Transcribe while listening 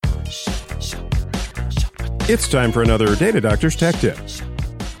It's time for another Data Doctor's Tech Tip.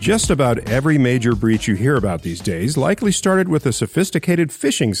 Just about every major breach you hear about these days likely started with a sophisticated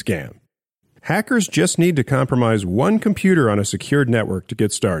phishing scam. Hackers just need to compromise one computer on a secured network to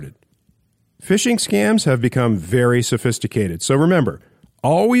get started. Phishing scams have become very sophisticated, so remember,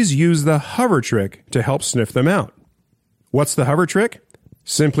 always use the hover trick to help sniff them out. What's the hover trick?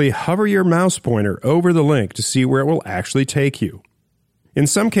 Simply hover your mouse pointer over the link to see where it will actually take you. In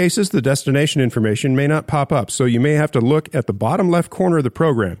some cases, the destination information may not pop up, so you may have to look at the bottom left corner of the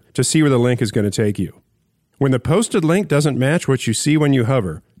program to see where the link is going to take you. When the posted link doesn't match what you see when you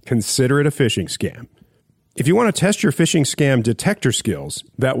hover, consider it a phishing scam. If you want to test your phishing scam detector skills,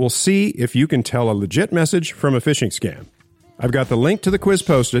 that will see if you can tell a legit message from a phishing scam. I've got the link to the quiz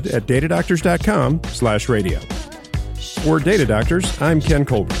posted at datadoctors.com/radio. For Data Doctors, I'm Ken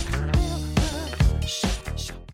Colbert.